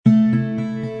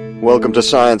Welcome to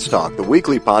Science Talk, the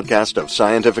weekly podcast of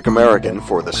Scientific American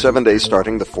for the 7 days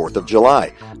starting the 4th of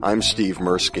July. I'm Steve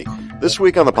Mirsky. This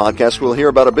week on the podcast, we'll hear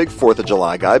about a big 4th of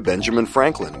July guy, Benjamin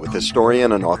Franklin, with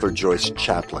historian and author Joyce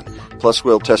Chaplin. Plus,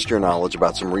 we'll test your knowledge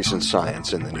about some recent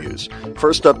science in the news.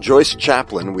 First up, Joyce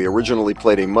Chaplin. We originally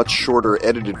played a much shorter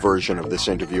edited version of this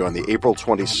interview on the April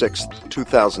 26,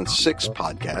 2006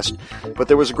 podcast, but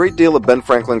there was a great deal of Ben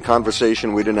Franklin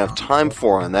conversation we didn't have time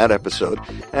for on that episode,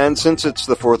 and since it's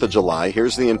the 4th of July,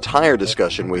 here's the entire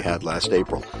discussion we had last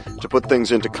April. To put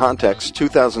things into context,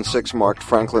 2006 marked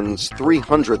Franklin's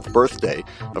 300th birthday.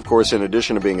 Of course, in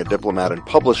addition to being a diplomat and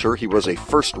publisher, he was a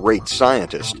first-rate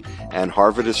scientist, and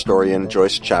Harvard historian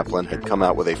Joyce Chaplin had come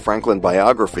out with a Franklin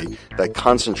biography that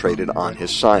concentrated on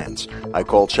his science. I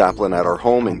called Chaplin at our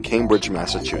home in Cambridge,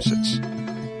 Massachusetts.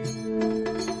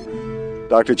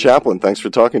 Dr. Chaplin, thanks for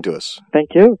talking to us. Thank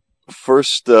you.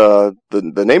 First, the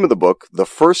name of the book, The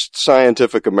First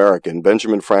Scientific American,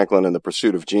 Benjamin Franklin and the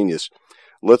Pursuit of Genius.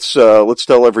 Let's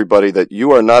tell everybody that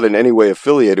you are not in any way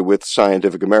affiliated with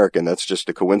Scientific American. That's just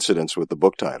a coincidence with the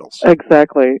book titles.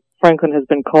 Exactly. Franklin has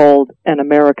been called an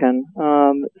American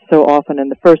so often, and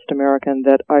the first American,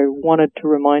 that I wanted to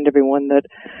remind everyone that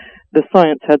the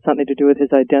science had something to do with his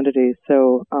identity.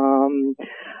 So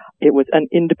it was an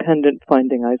independent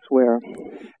finding, I swear.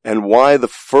 And why the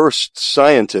first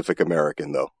scientific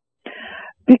American, though?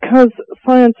 Because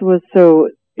science was so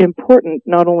important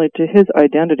not only to his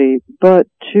identity, but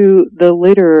to the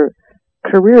later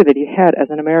career that he had as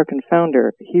an American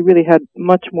founder. He really had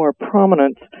much more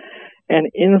prominence and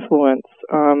influence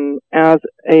as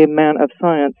a man of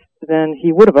science than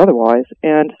he would have otherwise,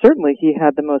 and certainly he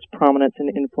had the most prominence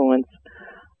and influence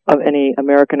of any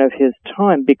American of his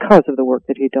time because of the work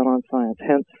that he'd done on science,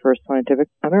 hence First Scientific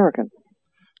American.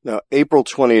 Now, April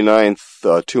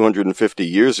 29th, 250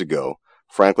 years ago,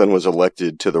 Franklin was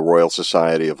elected to the Royal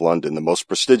Society of London, the most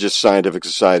prestigious scientific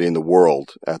society in the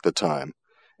world at the time,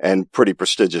 and pretty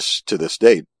prestigious to this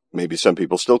date. Maybe some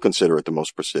people still consider it the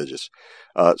most prestigious.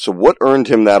 So what earned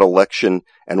him that election,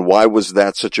 and why was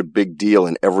that such a big deal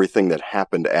in everything that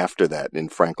happened after that in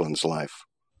Franklin's life?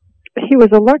 He was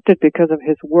elected because of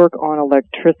his work on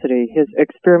electricity. His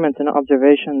experiments and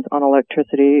observations on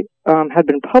electricity had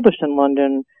been published in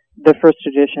London, the first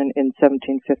edition in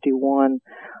 1751.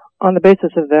 On the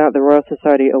basis of that, the Royal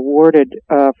Society awarded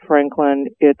Franklin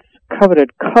its coveted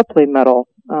Copley Medal,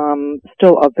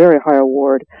 still a very high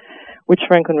award, which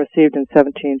Franklin received in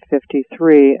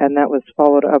 1753, and that was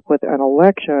followed up with an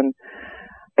election,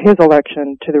 his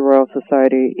election to the Royal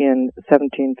Society in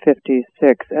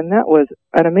 1756, and that was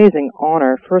an amazing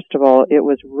honor. First of all, it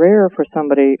was rare for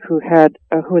somebody who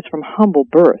was from humble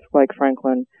birth, like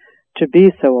Franklin, to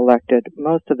be so elected.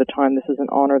 Most of the time, this is an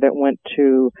honor that went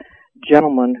to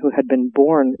gentlemen who had been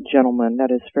born gentlemen,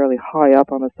 that is fairly high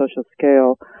up on the social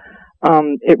scale.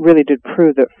 It really did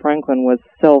prove that Franklin was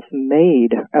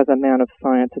self-made as a man of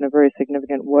science in a very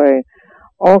significant way.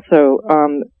 Also,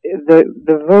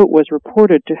 the vote was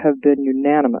reported to have been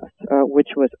unanimous, which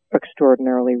was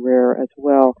extraordinarily rare as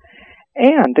well.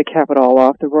 And to cap it all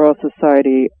off, the Royal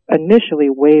Society initially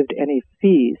waived any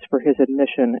fees for his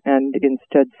admission and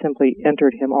instead simply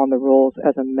entered him on the rolls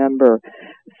as a member.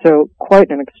 So quite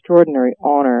an extraordinary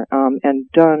honor, and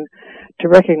done to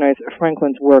recognize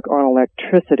Franklin's work on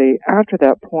electricity. After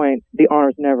that point, the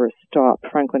honors never stopped.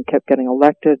 Franklin kept getting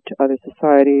elected to other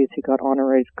societies. He got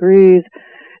honorary degrees.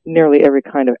 Nearly every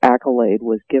kind of accolade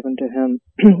was given to him.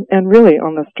 And really,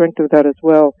 on the strength of that as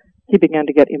well, he began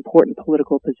to get important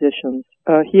political positions.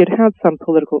 He had had some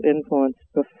political influence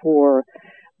before,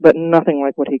 but nothing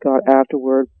like what he got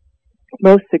afterward.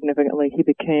 Most significantly, he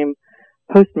became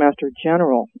Postmaster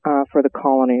General for the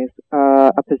colonies,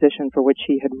 a position for which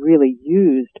he had really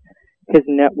used his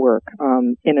network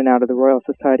in and out of the Royal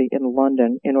Society in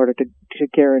London in order to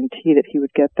guarantee that he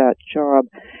would get that job.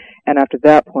 And after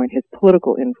that point, his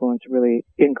political influence really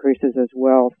increases as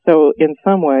well. So in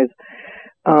some ways,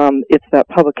 it's that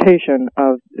publication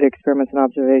of the experiments and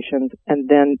observations and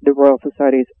then the Royal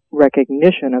Society's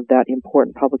recognition of that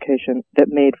important publication that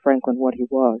made Franklin what he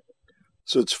was.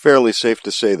 So it's fairly safe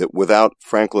to say that without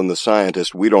Franklin the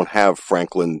scientist, we don't have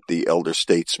Franklin the elder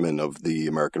statesman of the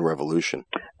American Revolution.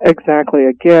 Exactly.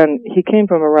 Again, he came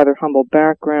from a rather humble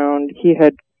background. He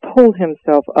had pulled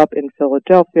himself up in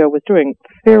Philadelphia, was doing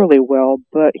fairly well,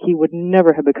 but he would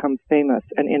never have become famous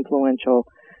and influential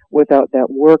without that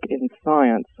work in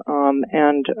science.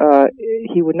 And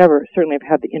he would never certainly have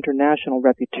had the international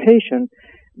reputation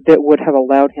that would have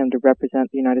allowed him to represent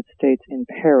the United States in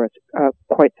Paris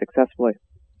quite successfully.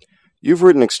 You've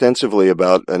written extensively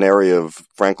about an area of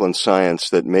Franklin's science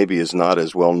that maybe is not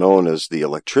as well known as the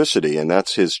electricity, and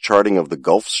that's his charting of the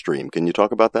Gulf Stream. Can you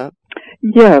talk about that?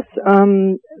 Yes,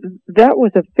 that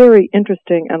was a very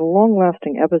interesting and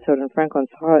long-lasting episode in Franklin's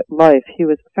life. He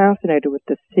was fascinated with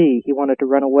the sea. He wanted to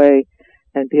run away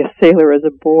and be a sailor as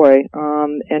a boy,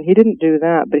 and he didn't do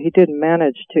that, but he did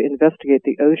manage to investigate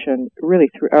the ocean really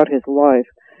throughout his life,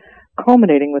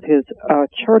 culminating with his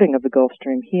charting of the Gulf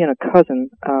Stream. He and a cousin,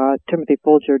 Timothy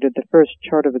Folger, did the first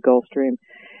chart of the Gulf Stream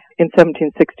in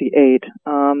 1768,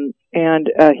 and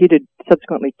he did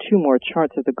subsequently two more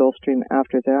charts of the Gulf Stream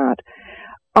after that.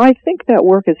 I think that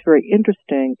work is very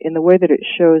interesting in the way that it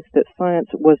shows that science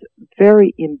was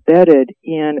very embedded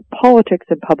in politics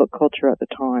and public culture at the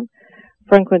time.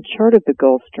 Franklin charted the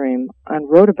Gulf Stream and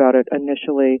wrote about it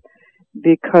initially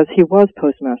because he was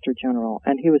Postmaster General,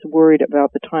 and he was worried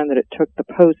about the time that it took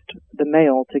the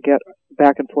mail to get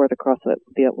back and forth across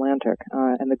the Atlantic.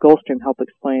 And the Gulf Stream helped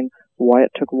explain why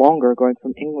it took longer going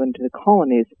from England to the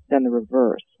colonies than the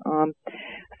reverse.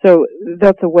 So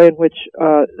that's a way in which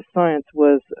science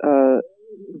was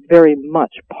very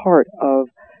much part of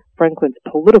Franklin's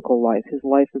political life, his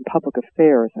life in public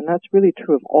affairs, and that's really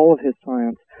true of all of his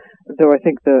science, though I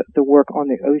think the work on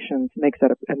the oceans makes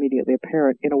that immediately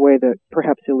apparent in a way that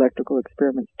perhaps the electrical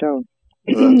experiments don't.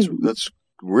 That's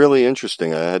really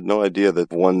interesting. I had no idea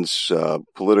that one's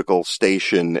political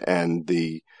station and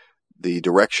the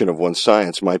direction of one's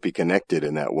science might be connected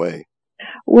in that way.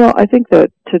 Well, I think that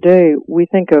today we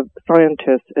think of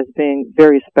scientists as being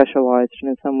very specialized and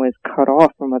in some ways cut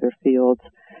off from other fields.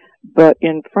 But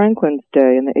in Franklin's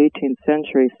day, in the 18th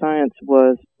century, science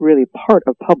was really part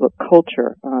of public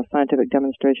culture. Scientific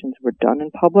demonstrations were done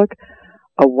in public.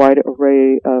 A wide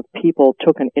array of people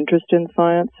took an interest in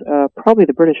science. Probably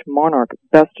the British monarch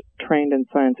best trained in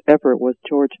science ever was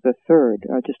George III,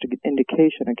 just an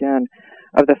indication, again,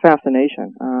 of the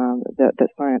fascination that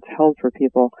science held for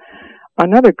people.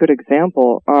 Another good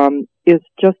example is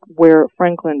just where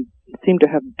Franklin seemed to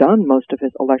have done most of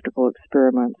his electrical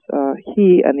experiments.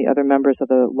 He and the other members of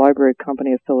the Library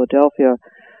Company of Philadelphia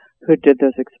who did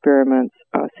those experiments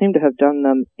seemed to have done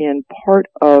them in part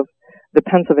of the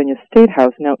Pennsylvania State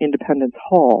House, now Independence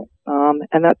Hall.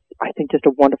 And that's, I think, just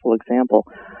a wonderful example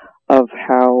of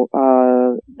how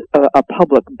a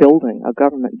public building, a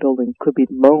government building, could be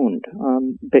loaned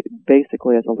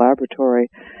basically as a laboratory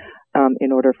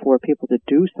in order for people to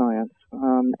do science.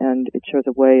 And it shows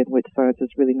a way in which science is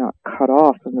really not cut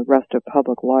off from the rest of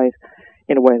public life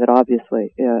in a way that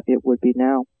obviously it would be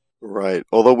now. Right.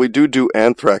 Although we do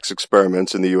anthrax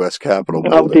experiments in the U.S. Capitol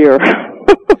building. Oh, dear.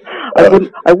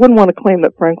 I wouldn't want to claim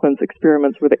that Franklin's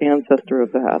experiments were the ancestor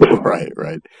of that.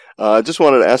 Right. I just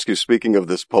wanted to ask you, speaking of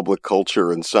this public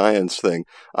culture and science thing,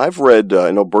 I've read, I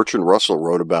know Bertrand Russell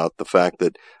wrote about the fact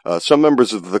that some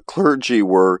members of the clergy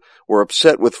were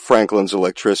upset with Franklin's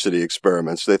electricity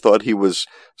experiments. They thought he was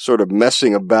sort of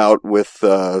messing about with,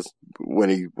 when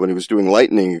he was doing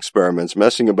lightning experiments,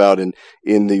 messing about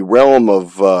in the realm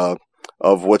of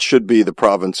what should be the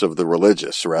province of the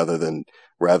religious rather than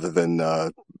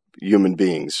human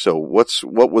beings. So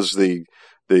what was the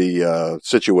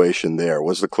situation there?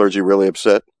 Was the clergy really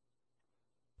upset?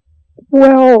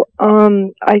 Well,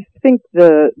 I think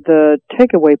the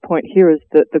takeaway point here is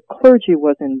that the clergy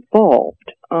was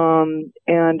involved,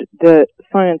 and that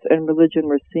science and religion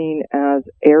were seen as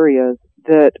areas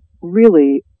that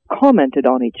really commented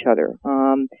on each other,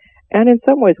 and in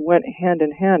some ways went hand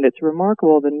in hand. It's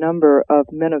remarkable the number of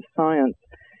men of science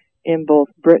in both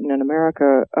Britain and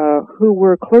America who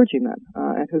were clergymen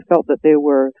and who felt that they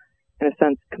were, in a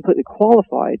sense, completely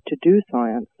qualified to do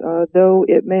science, though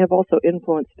it may have also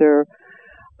influenced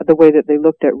the way that they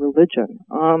looked at religion.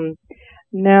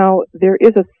 Now, there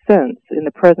is a sense in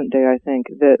the present day, I think,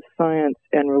 that science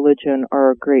and religion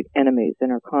are great enemies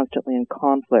and are constantly in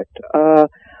conflict.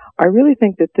 I really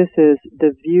think that this is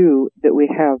the view that we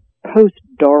have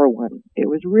post-Darwin. It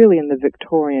was really in the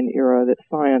Victorian era that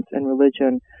science and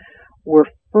religion were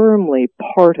firmly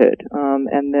parted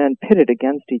and then pitted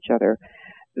against each other.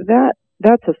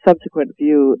 That's a subsequent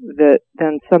view that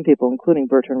then some people, including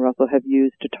Bertrand Russell, have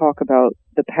used to talk about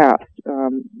the past,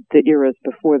 the eras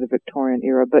before the Victorian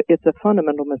era, but it's a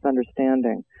fundamental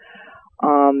misunderstanding.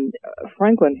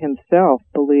 Franklin himself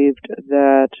believed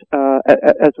that,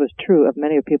 as was true of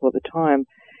many people at the time,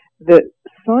 that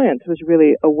science was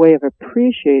really a way of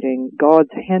appreciating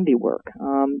God's handiwork,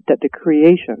 that the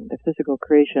creation, the physical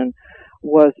creation,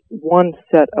 was one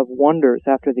set of wonders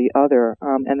after the other,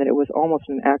 and that it was almost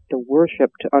an act of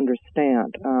worship to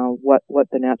understand what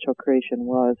the natural creation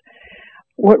was.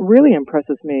 What really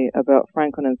impresses me about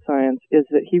Franklin and science is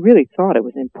that he really thought it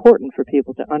was important for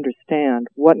people to understand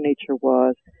what nature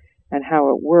was and how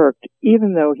it worked,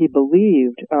 even though he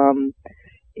believed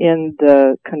in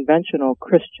the conventional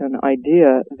Christian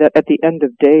idea that at the end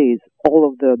of days, all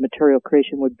of the material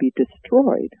creation would be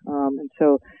destroyed. And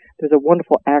so there's a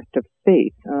wonderful act of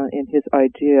faith in his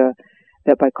idea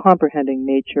that by comprehending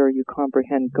nature, you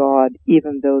comprehend God,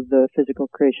 even though the physical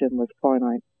creation was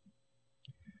finite.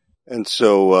 And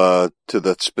so, to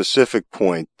that specific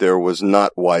point, there was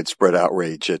not widespread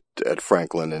outrage at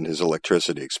Franklin and his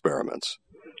electricity experiments.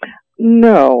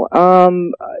 No.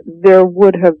 There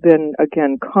would have been,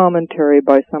 again, commentary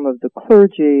by some of the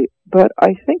clergy, but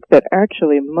I think that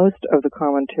actually most of the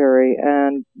commentary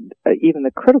and even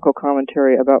the critical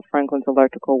commentary about Franklin's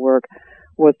electrical work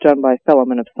was done by fellow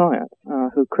men of science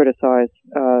who criticized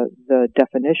the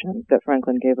definition that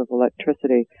Franklin gave of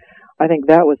electricity. I think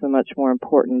that was a much more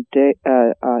important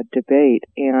debate,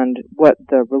 and what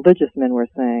the religious men were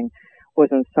saying was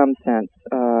in some sense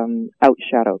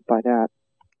outshadowed by that.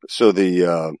 So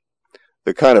the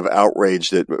kind of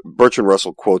outrage that Bertrand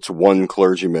Russell quotes one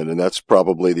clergyman, and that's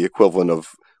probably the equivalent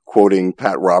of quoting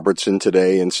Pat Robertson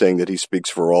today and saying that he speaks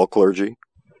for all clergy.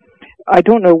 I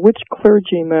don't know which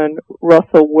clergyman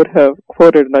Russell would have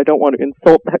quoted, and I don't want to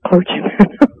insult that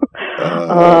clergyman.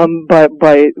 But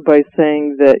by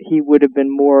saying that he would have been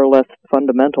more or less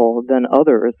fundamental than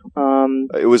others.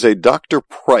 It was a Dr.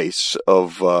 Price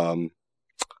of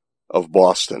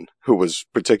Boston who was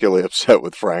particularly upset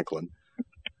with Franklin.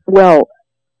 Well,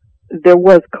 there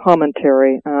was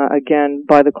commentary again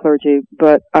by the clergy,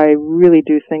 but I really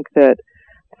do think that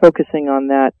focusing on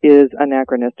that is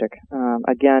anachronistic.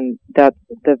 Again, that's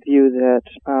the view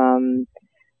that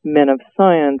men of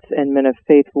science and men of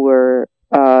faith were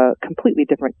completely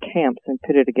different camps and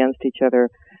pitted against each other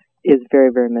is very,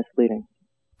 very misleading.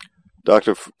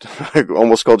 I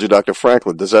almost called you Dr.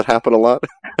 Franklin. Does that happen a lot?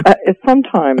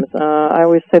 Sometimes. I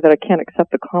always say that I can't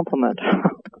accept the compliment.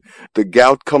 The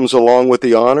gout comes along with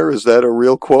the honor. Is that a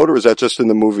real quote, or is that just in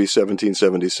the movie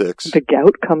 1776? The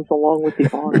gout comes along with the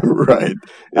honor. Right.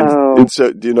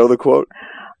 Do you know the quote?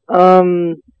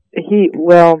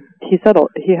 He said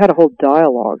he had a whole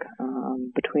dialogue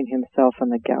between himself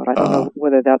and the gout. I don't know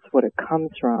whether that's what it comes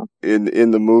from.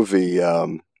 In the movie,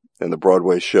 in the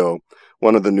Broadway show,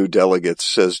 one of the new delegates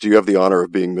says, "Do you have the honor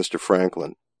of being Mr.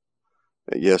 Franklin?"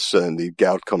 Yes, and the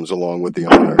gout comes along with the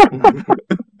honor.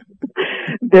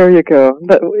 There you go.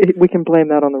 We can blame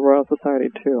that on the Royal Society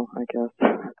too, I guess.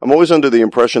 I'm always under the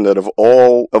impression that of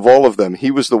all of them,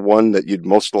 he was the one that you'd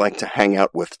most like to hang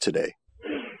out with today.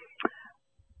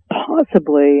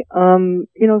 Possibly.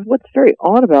 What's very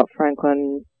odd about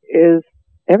Franklin is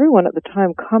everyone at the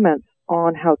time comments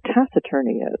on how taciturn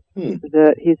he is,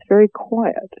 that he's very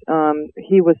quiet.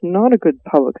 He was not a good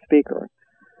public speaker,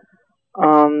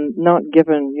 not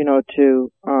given,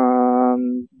 to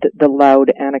the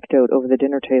loud anecdote over the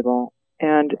dinner table,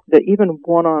 and that even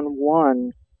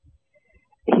one-on-one,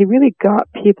 he really got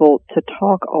people to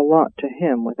talk a lot to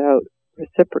him without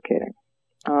reciprocating.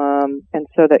 And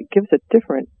so that gives a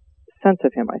different sense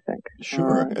of him, I think.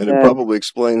 Sure, and it probably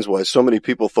explains why so many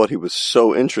people thought he was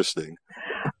so interesting.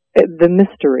 The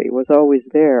mystery was always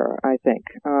there, I think.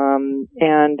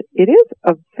 And it is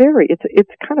it's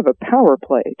kind of a power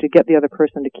play to get the other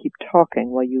person to keep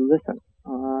talking while you listen.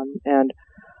 And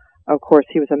of course,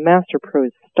 he was a master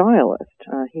prose stylist.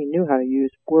 He knew how to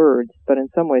use words, but in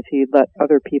some ways he let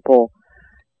other people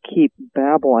keep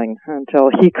babbling until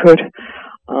he could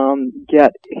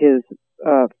get his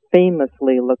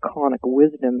famously laconic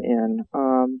wisdom in.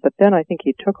 But then I think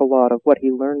he took a lot of what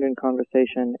he learned in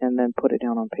conversation and then put it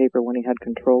down on paper when he had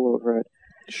control over it.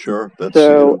 Sure. But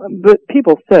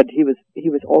people said he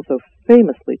was also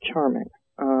famously charming.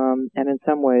 And in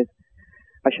some ways,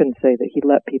 I shouldn't say that he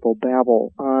let people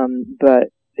babble, but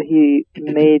he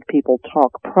made people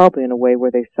talk probably in a way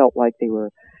where they felt like they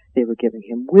were giving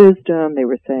him wisdom, they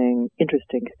were saying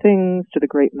interesting things to the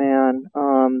great man,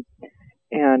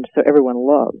 and so everyone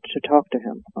loved to talk to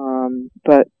him.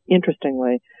 But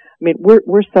interestingly, I mean,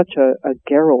 we're such a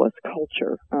garrulous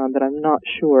culture that I'm not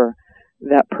sure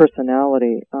that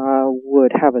personality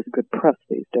would have as good press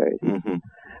these days. Mm-hmm.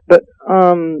 But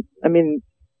I mean,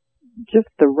 just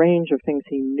the range of things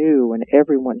he knew and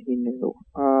everyone he knew,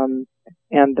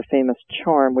 and the famous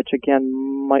charm, which again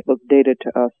might look dated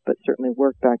to us, but certainly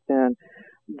worked back then,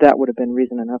 that would have been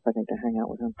reason enough, I think, to hang out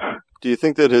with him. Do you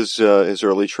think that his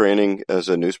early training as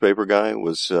a newspaper guy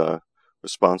was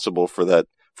responsible for that,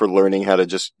 for learning how to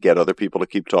just get other people to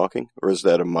keep talking, or is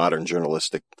that a modern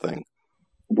journalistic thing?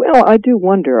 Well, I do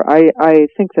wonder. I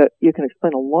think that you can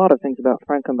explain a lot of things about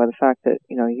Franklin by the fact that,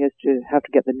 he has to have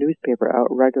to get the newspaper out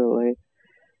regularly,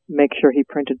 make sure he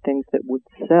printed things that would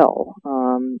sell.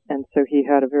 And so he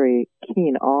had a very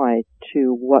keen eye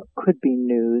to what could be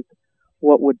news,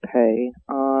 what would pay,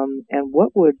 and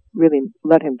what would really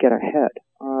let him get ahead.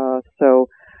 So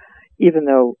even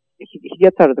though he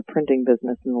gets out of the printing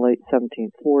business in the late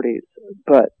 1740s,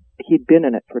 but he'd been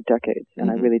in it for decades, and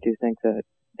I really do think that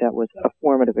was a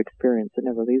formative experience that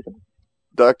never leaves him.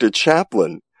 Dr.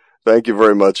 Chaplin, thank you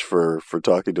very much for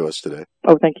talking to us today.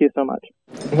 Oh, thank you so much.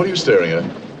 What are you staring at?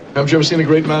 Haven't you ever seen a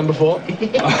great man before?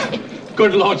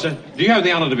 Good Lord, sir. Do you have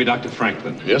the honor to be Dr.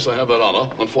 Franklin? Yes, I have that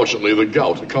honor. Unfortunately, the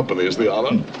gout accompanies the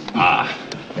honor.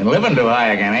 Been living too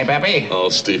high again, eh, Pappy? Oh,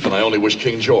 Stephen, I only wish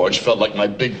King George felt like my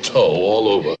big toe all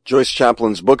over. Joyce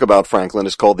Chaplin's book about Franklin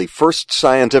is called The First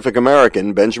Scientific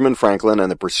American, Benjamin Franklin and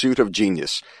the Pursuit of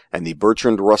Genius. And the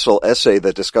Bertrand Russell essay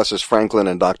that discusses Franklin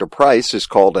and Dr. Price is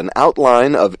called An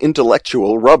Outline of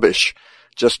Intellectual Rubbish.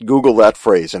 Just Google that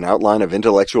phrase, An Outline of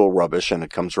Intellectual Rubbish, and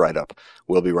it comes right up.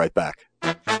 We'll be right back.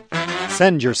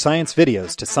 Send your science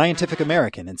videos to Scientific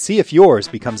American and see if yours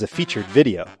becomes a featured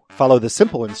video. Follow the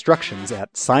simple instructions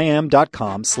at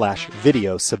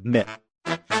sciam.com/video submit.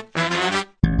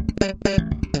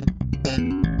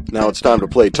 Now it's time to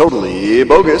play Totally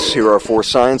Bogus. Here are 4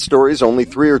 science stories. Only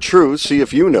 3 are true. See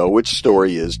if you know which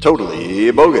story is totally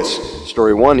bogus.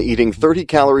 Story 1, eating 30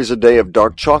 calories a day of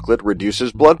dark chocolate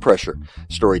reduces blood pressure.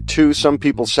 Story 2, some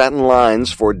people sat in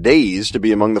lines for days to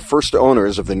be among the first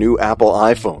owners of the new Apple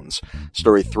iPhones.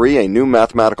 Story 3, a new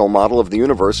mathematical model of the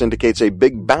universe indicates a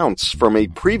big bounce from a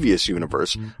previous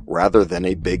universe rather than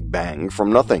a big bang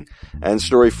from nothing. And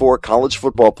story 4, college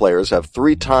football players have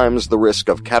 3 times the risk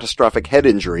of catastrophic head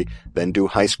injury than do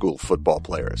high school football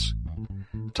players.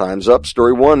 Time's up.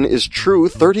 Story 1 is true.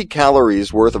 30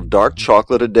 calories worth of dark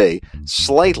chocolate a day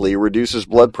slightly reduces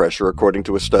blood pressure, according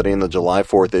to a study in the July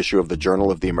 4th issue of the Journal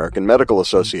of the American Medical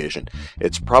Association.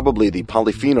 It's probably the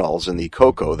polyphenols in the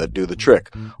cocoa that do the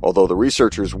trick, although the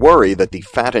researchers worry that the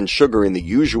fat and sugar in the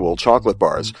usual chocolate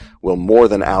bars will more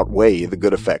than outweigh the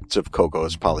good effects of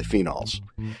cocoa's polyphenols.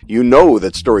 You know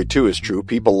that story 2 is true.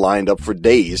 People lined up for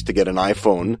days to get an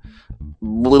iPhone,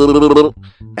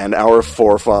 and our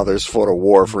forefathers fought a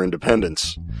war for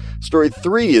independence. Story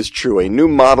 3 is true. A new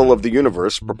model of the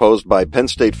universe proposed by Penn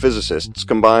State physicists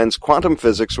combines quantum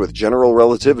physics with general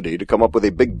relativity to come up with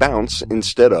a big bounce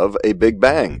instead of a big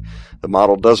bang. The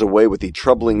model does away with the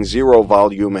troubling zero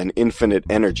volume and infinite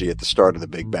energy at the start of the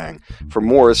Big Bang. For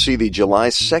more, see the July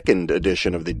 2nd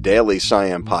edition of the Daily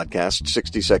SciAm podcast,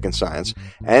 60 Second Science,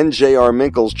 and J.R.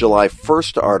 Minkle's July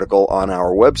 1st article on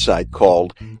our website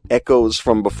called Echoes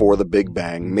from Before the Big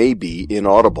Bang May Be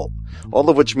Inaudible. All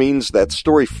of which means that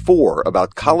story 4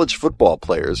 about college football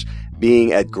players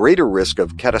being at greater risk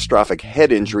of catastrophic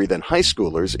head injury than high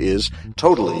schoolers is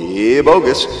totally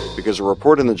bogus, because a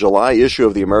report in the July issue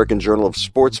of the American Journal of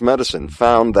Sports Medicine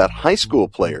found that high school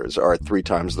players are at 3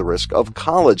 times the risk of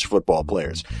college football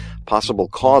players. Possible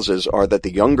causes are that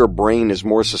the younger brain is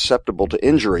more susceptible to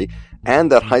injury,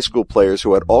 and that high school players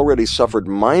who had already suffered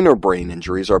minor brain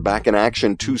injuries are back in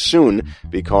action too soon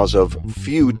because of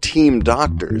few team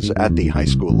doctors at the high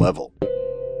school level.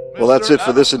 Well, that's it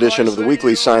for this edition of the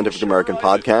Weekly Scientific American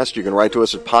podcast. You can write to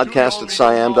us at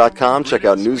podcast@sciam.com, check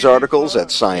out news articles at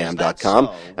sciam.com,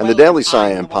 and the Daily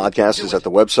SciAm podcast is at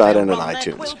the website and on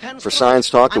iTunes. For Science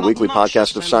Talk, the weekly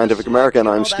podcast of Scientific American,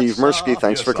 I'm Steve Mirsky.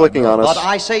 Thanks for clicking on us. But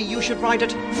I say you should write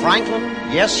it. Franklin,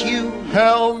 yes you.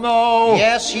 Hell no!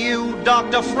 Yes you,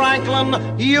 Dr. Franklin,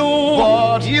 you.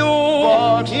 But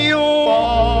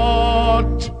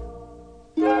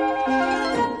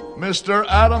Mr.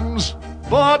 Adams,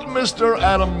 but Mr.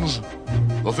 Adams,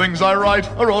 the things I write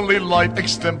are only light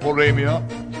extemporanea.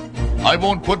 I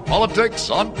won't put politics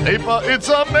on paper, it's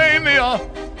a mania.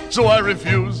 So I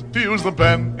refuse to use the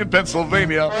pen in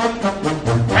Pennsylvania.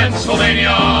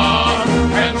 Pennsylvania,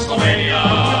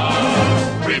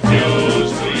 refuse.